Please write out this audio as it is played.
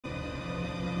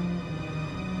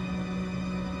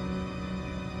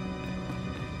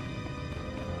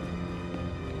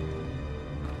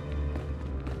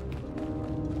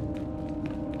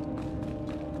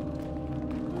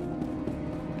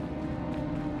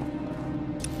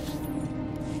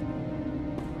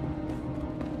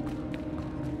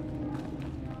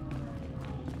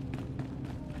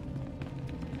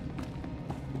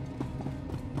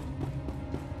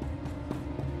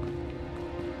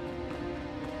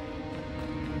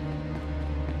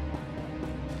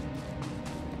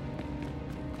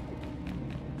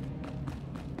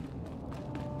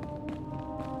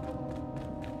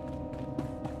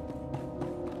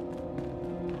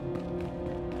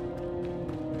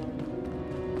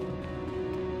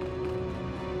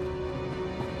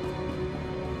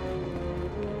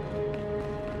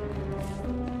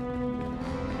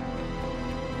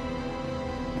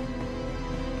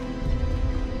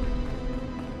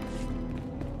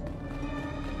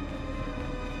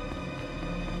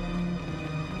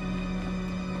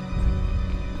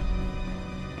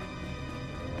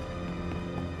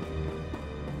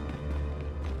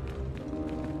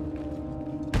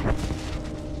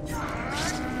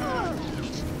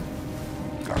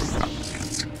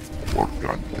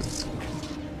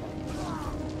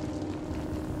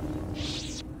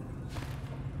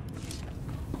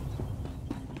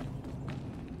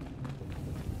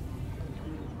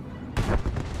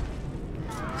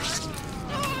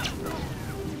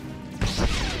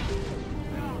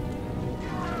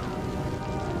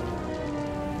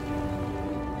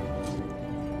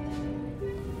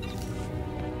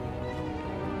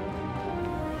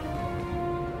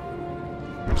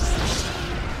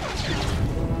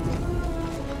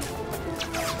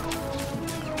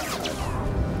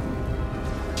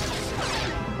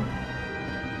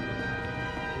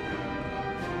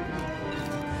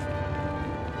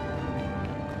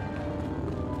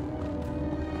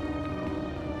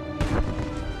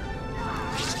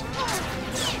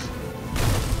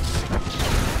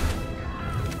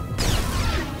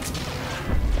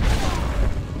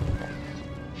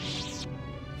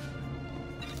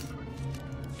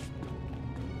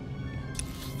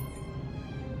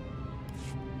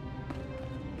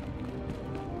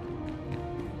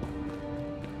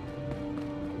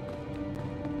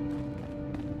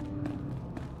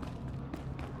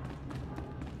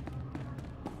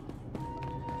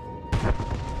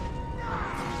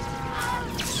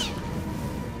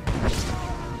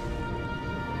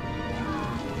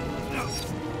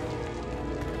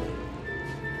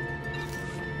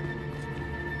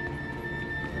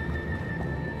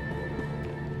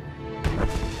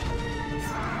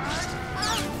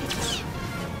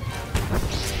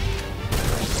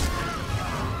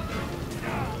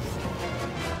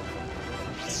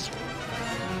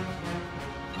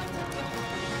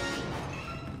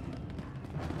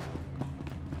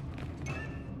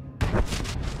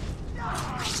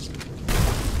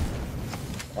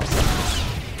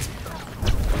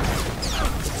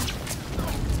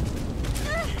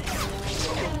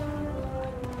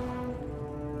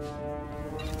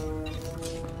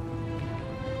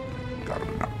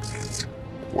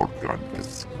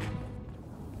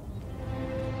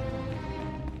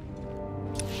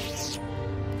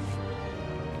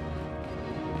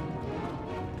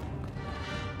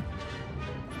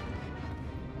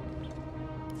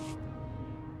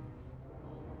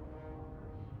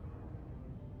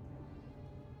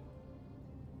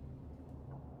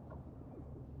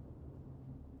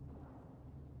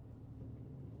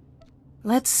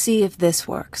Let's see if this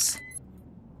works.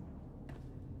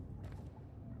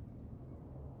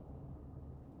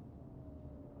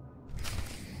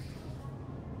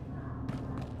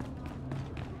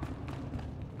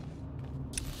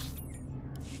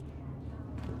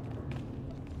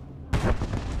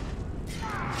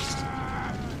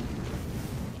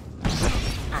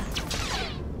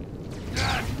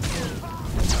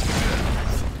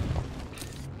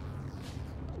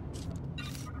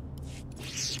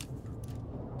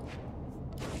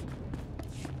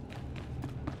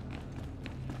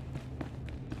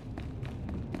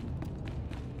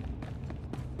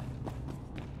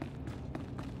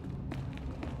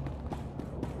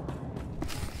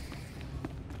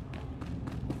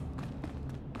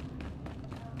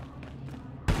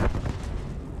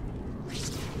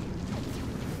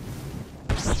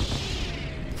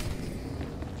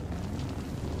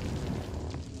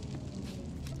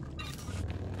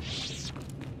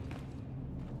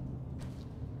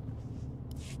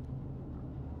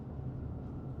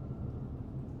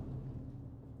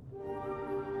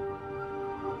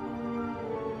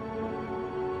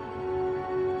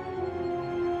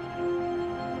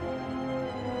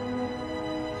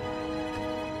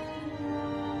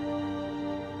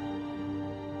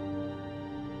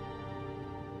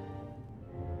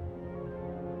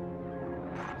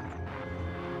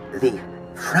 The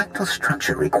fractal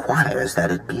structure requires that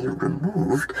it be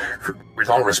removed from... With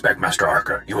all respect, Master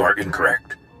Arca, you are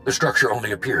incorrect. The structure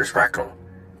only appears fractal.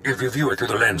 If you view it through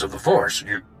the lens of the Force,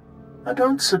 you... I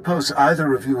don't suppose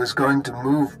either of you is going to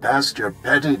move past your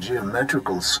petty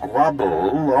geometrical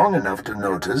squabble long enough to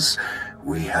notice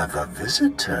we have a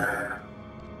visitor.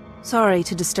 Sorry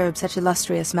to disturb such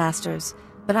illustrious masters,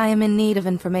 but I am in need of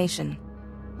information.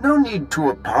 No need to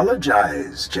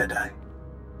apologize, Jedi.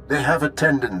 They have a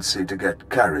tendency to get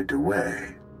carried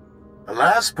away. The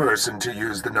last person to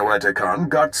use the Noeticon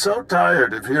got so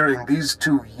tired of hearing these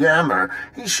two yammer,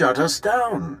 he shut us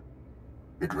down.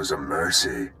 It was a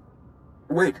mercy.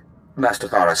 Wait, Master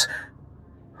Thoris.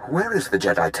 Where is the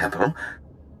Jedi Temple?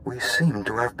 We seem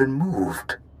to have been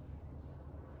moved.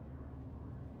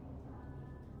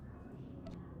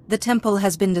 The temple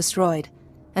has been destroyed,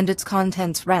 and its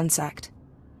contents ransacked.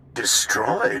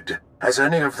 Destroyed? Has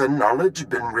any of the knowledge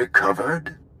been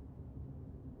recovered?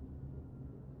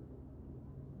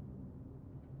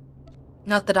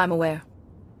 Not that I'm aware.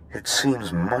 It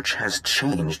seems much has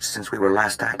changed since we were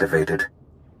last activated,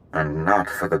 and not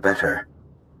for the better.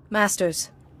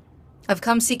 Masters, I've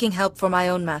come seeking help for my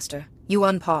own master,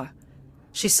 Yuan Par.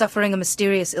 She's suffering a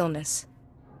mysterious illness.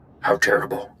 How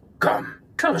terrible. Come,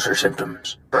 tell us her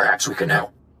symptoms. Perhaps we can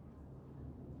help.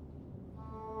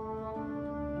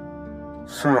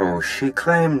 So, she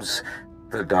claims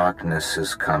the darkness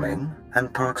is coming,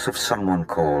 and talks of someone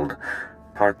called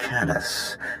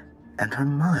Parcanus, and her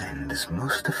mind is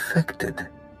most affected.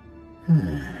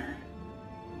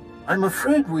 I'm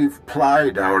afraid we've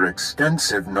plied our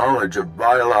extensive knowledge of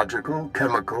biological,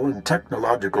 chemical, and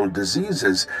technological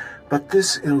diseases, but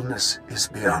this illness is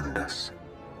beyond us.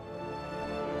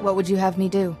 What would you have me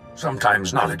do?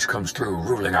 Sometimes knowledge comes through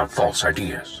ruling out false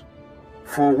ideas.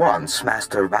 For once,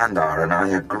 Master Vandar and I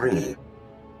agree.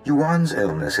 Yuan's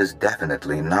illness is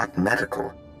definitely not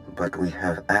medical, but we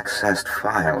have accessed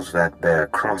files that bear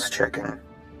cross-checking.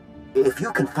 If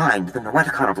you can find the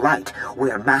Noeticon of Light,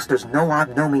 where Masters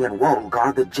Noab, Nomi, and Woe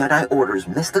guard the Jedi Order's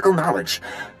mystical knowledge,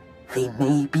 they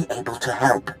may be able to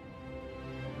help.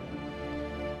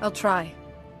 I'll try.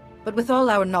 But with all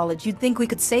our knowledge, you'd think we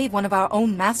could save one of our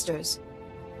own masters.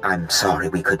 I'm sorry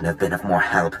we couldn't have been of more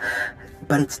help,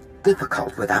 but it's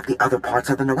difficult without the other parts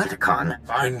of the Noeticon.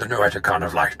 Find the Noeticon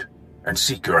of Light, and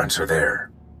seek your answer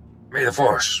there. May the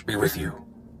Force be with you.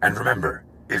 And remember,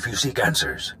 if you seek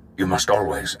answers, you must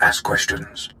always ask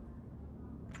questions.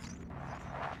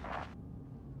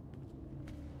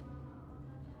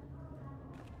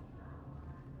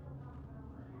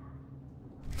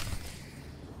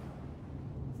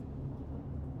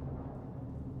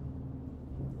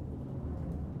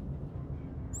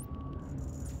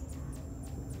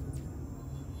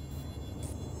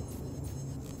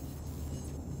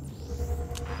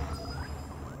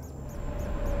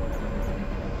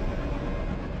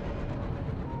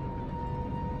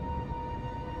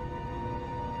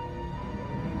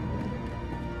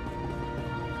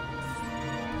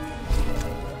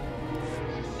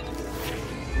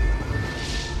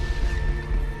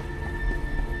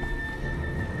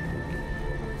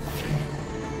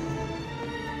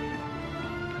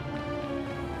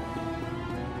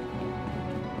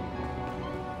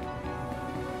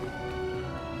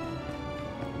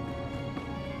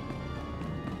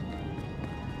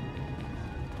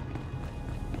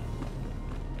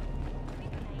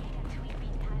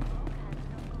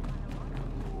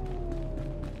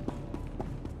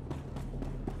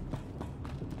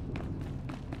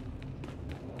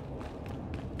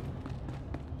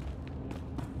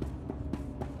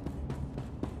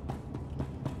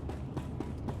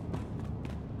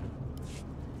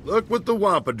 Look what the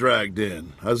Wampa dragged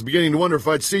in. I was beginning to wonder if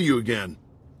I'd see you again.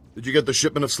 Did you get the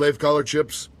shipment of slave collar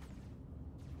chips?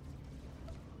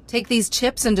 Take these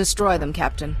chips and destroy them,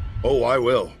 Captain. Oh, I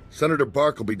will. Senator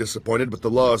Park will be disappointed, but the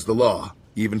law is the law,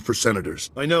 even for senators.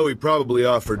 I know he probably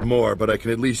offered more, but I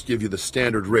can at least give you the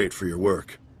standard rate for your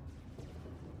work.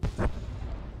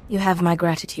 You have my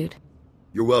gratitude.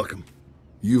 You're welcome.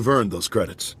 You've earned those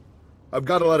credits. I've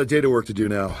got a lot of data work to do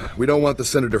now. We don't want the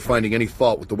Senator finding any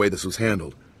fault with the way this was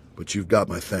handled, but you've got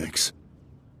my thanks.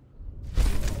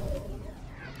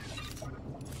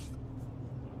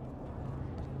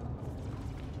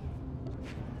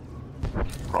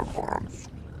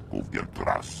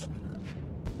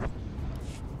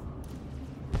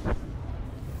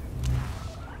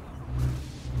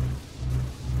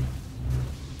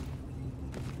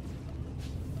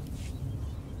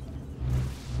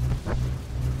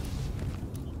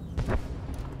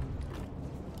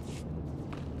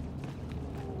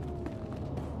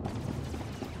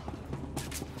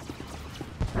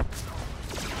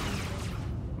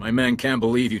 My men can't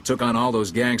believe you took on all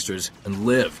those gangsters and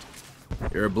lived.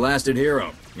 You're a blasted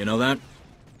hero, you know that?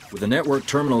 With the network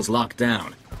terminals locked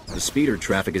down, the speeder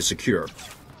traffic is secure.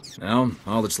 Now,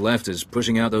 all that's left is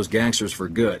pushing out those gangsters for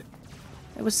good.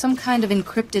 There was some kind of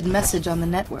encrypted message on the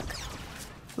network.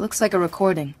 Looks like a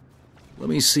recording. Let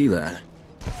me see that.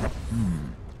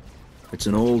 It's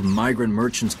an old Migrant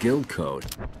Merchants Guild code.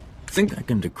 Think I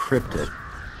can decrypt it.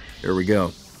 Here we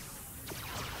go.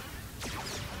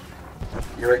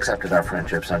 You accepted our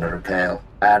friendship, Senator Kale,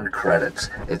 and credits.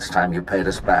 It's time you paid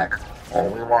us back. All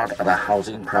we want are the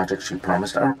housing projects you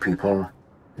promised our people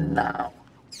now.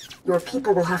 Your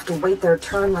people will have to wait their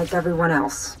turn like everyone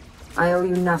else. I owe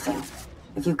you nothing.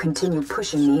 If you continue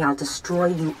pushing me, I'll destroy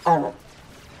you all.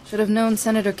 Should have known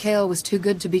Senator Kale was too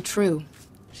good to be true.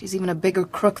 She's even a bigger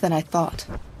crook than I thought.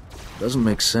 Doesn't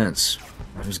make sense.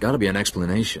 There's gotta be an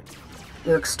explanation.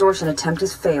 Your extortion attempt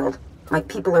has failed. My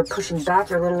people are pushing back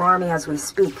your little army as we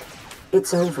speak.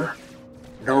 It's over.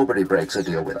 Nobody breaks a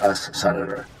deal with us,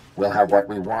 Senator. We'll have what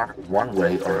we want one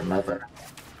way or another.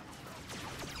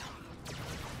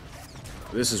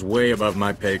 This is way above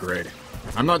my pay grade.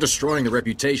 I'm not destroying the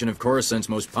reputation of Coruscant's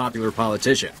most popular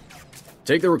politician.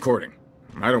 Take the recording.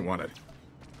 I don't want it.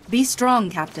 Be strong,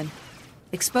 Captain.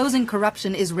 Exposing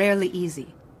corruption is rarely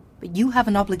easy, but you have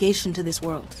an obligation to this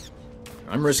world.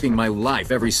 I'm risking my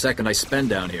life every second I spend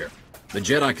down here. The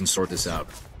Jedi can sort this out.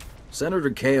 Senator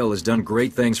Kale has done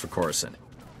great things for Coruscant.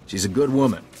 She's a good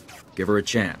woman. Give her a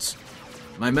chance.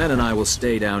 My men and I will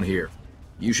stay down here.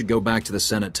 You should go back to the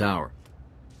Senate Tower.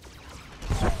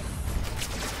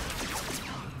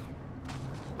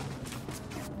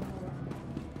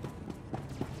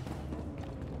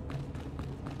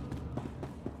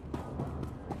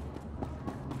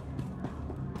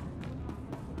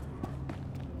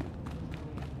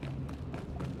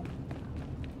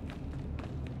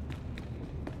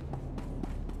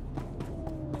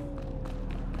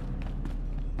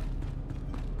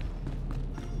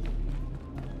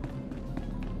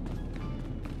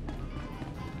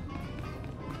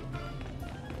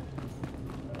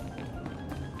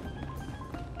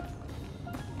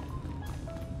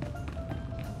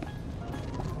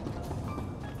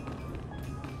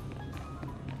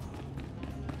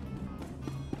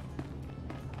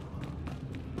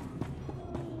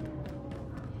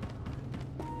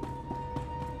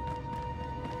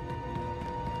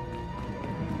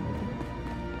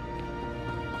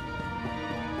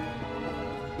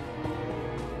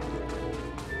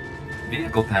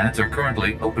 Vehicle pads are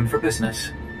currently open for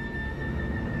business.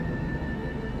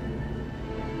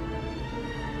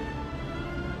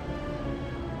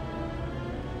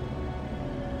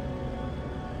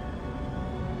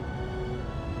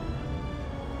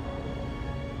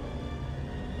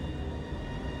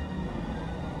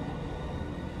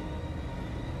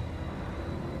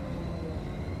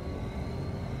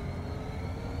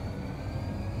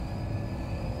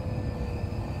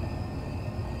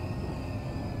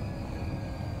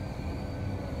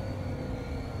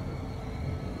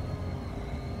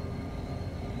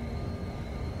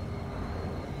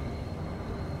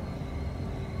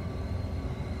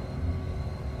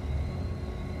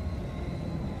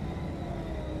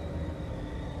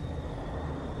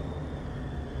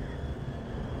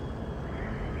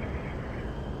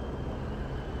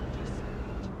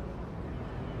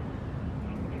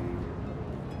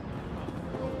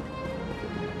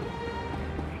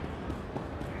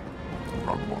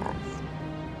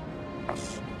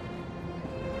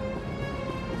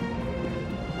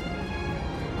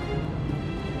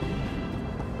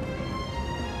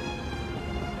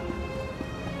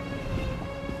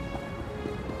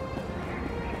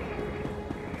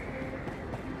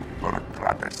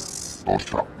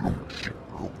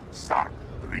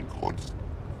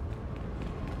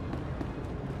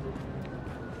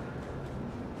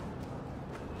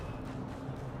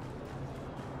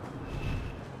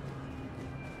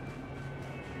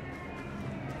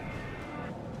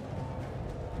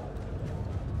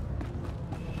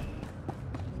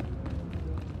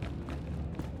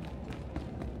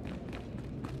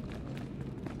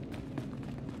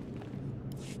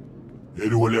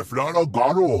 Eruele flana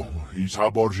garo,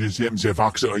 isabor jesem se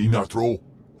vaxa inatro,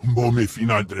 mbome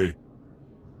finadre.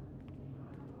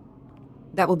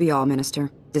 That will be all,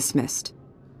 Minister. Dismissed.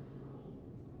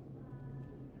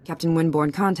 Captain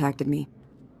Winborn contacted me.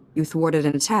 You thwarted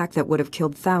an attack that would have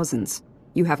killed thousands.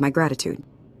 You have my gratitude.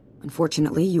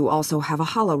 Unfortunately, you also have a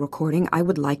holo recording I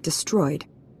would like destroyed.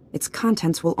 Its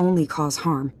contents will only cause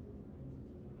harm.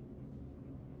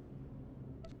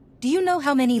 Do you know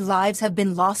how many lives have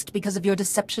been lost because of your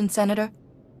deception, Senator?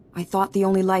 I thought the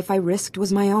only life I risked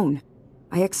was my own.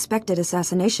 I expected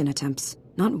assassination attempts,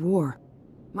 not war.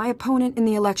 My opponent in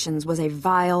the elections was a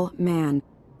vile man.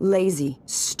 Lazy,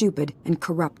 stupid, and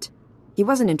corrupt. He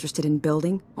wasn't interested in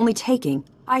building, only taking.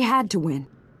 I had to win.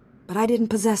 But I didn't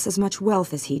possess as much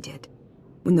wealth as he did.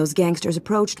 When those gangsters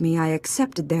approached me, I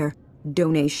accepted their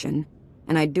donation.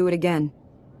 And I'd do it again.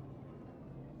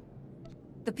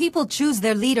 The people choose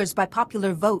their leaders by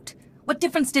popular vote. What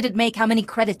difference did it make how many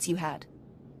credits you had?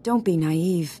 Don't be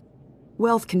naive.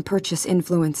 Wealth can purchase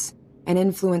influence, and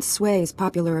influence sways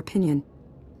popular opinion.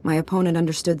 My opponent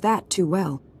understood that too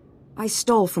well. I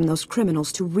stole from those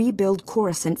criminals to rebuild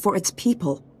Coruscant for its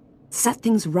people. Set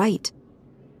things right.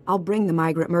 I'll bring the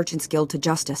Migrant Merchants Guild to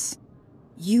justice.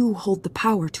 You hold the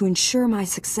power to ensure my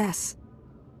success.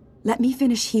 Let me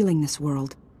finish healing this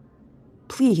world.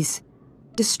 Please,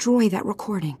 destroy that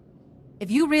recording.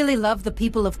 If you really love the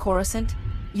people of Coruscant,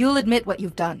 you'll admit what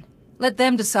you've done. Let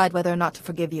them decide whether or not to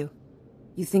forgive you.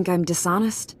 You think I'm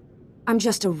dishonest? I'm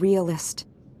just a realist.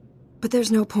 But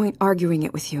there's no point arguing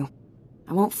it with you.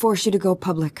 I won't force you to go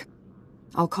public.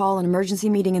 I'll call an emergency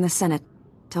meeting in the Senate.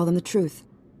 Tell them the truth.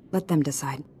 Let them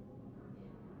decide.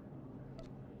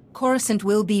 Coruscant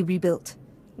will be rebuilt,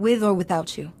 with or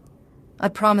without you. I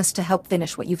promise to help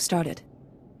finish what you've started.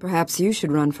 Perhaps you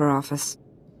should run for office.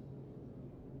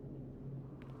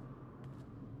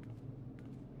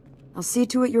 I'll see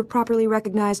to it you're properly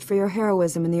recognized for your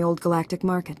heroism in the old galactic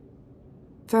market.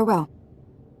 Farewell.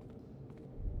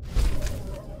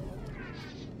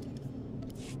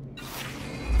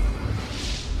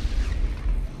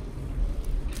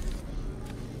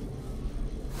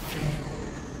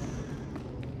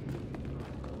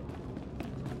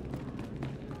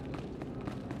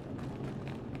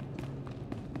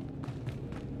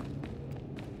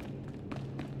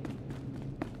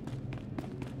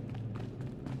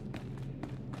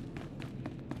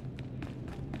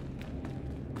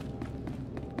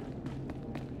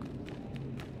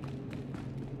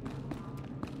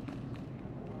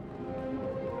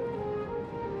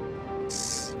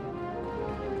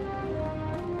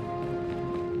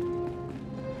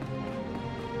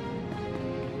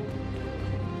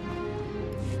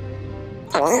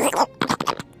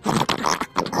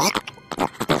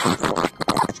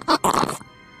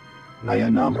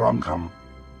 Nayanam Ramkam,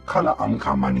 Kala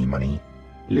Amka Mani Mani,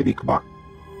 Livik Bak.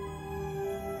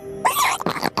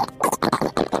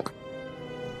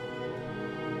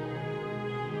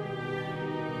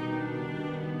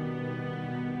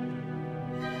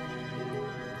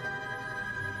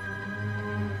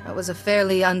 That was a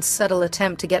fairly unsubtle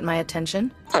attempt to get my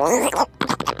attention.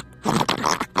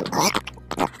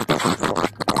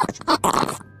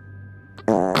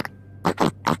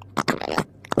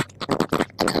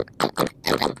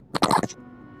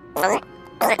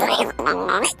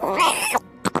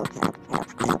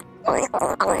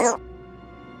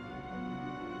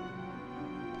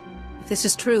 If this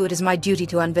is true, it is my duty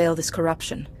to unveil this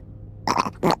corruption.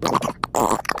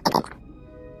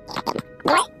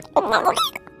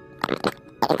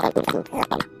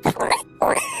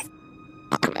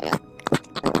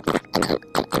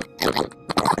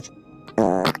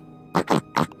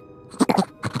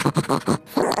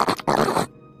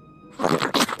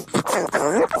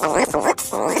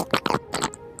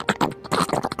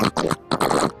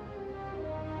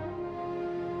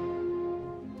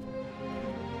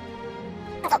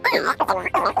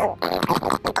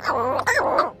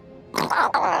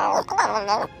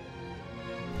 No.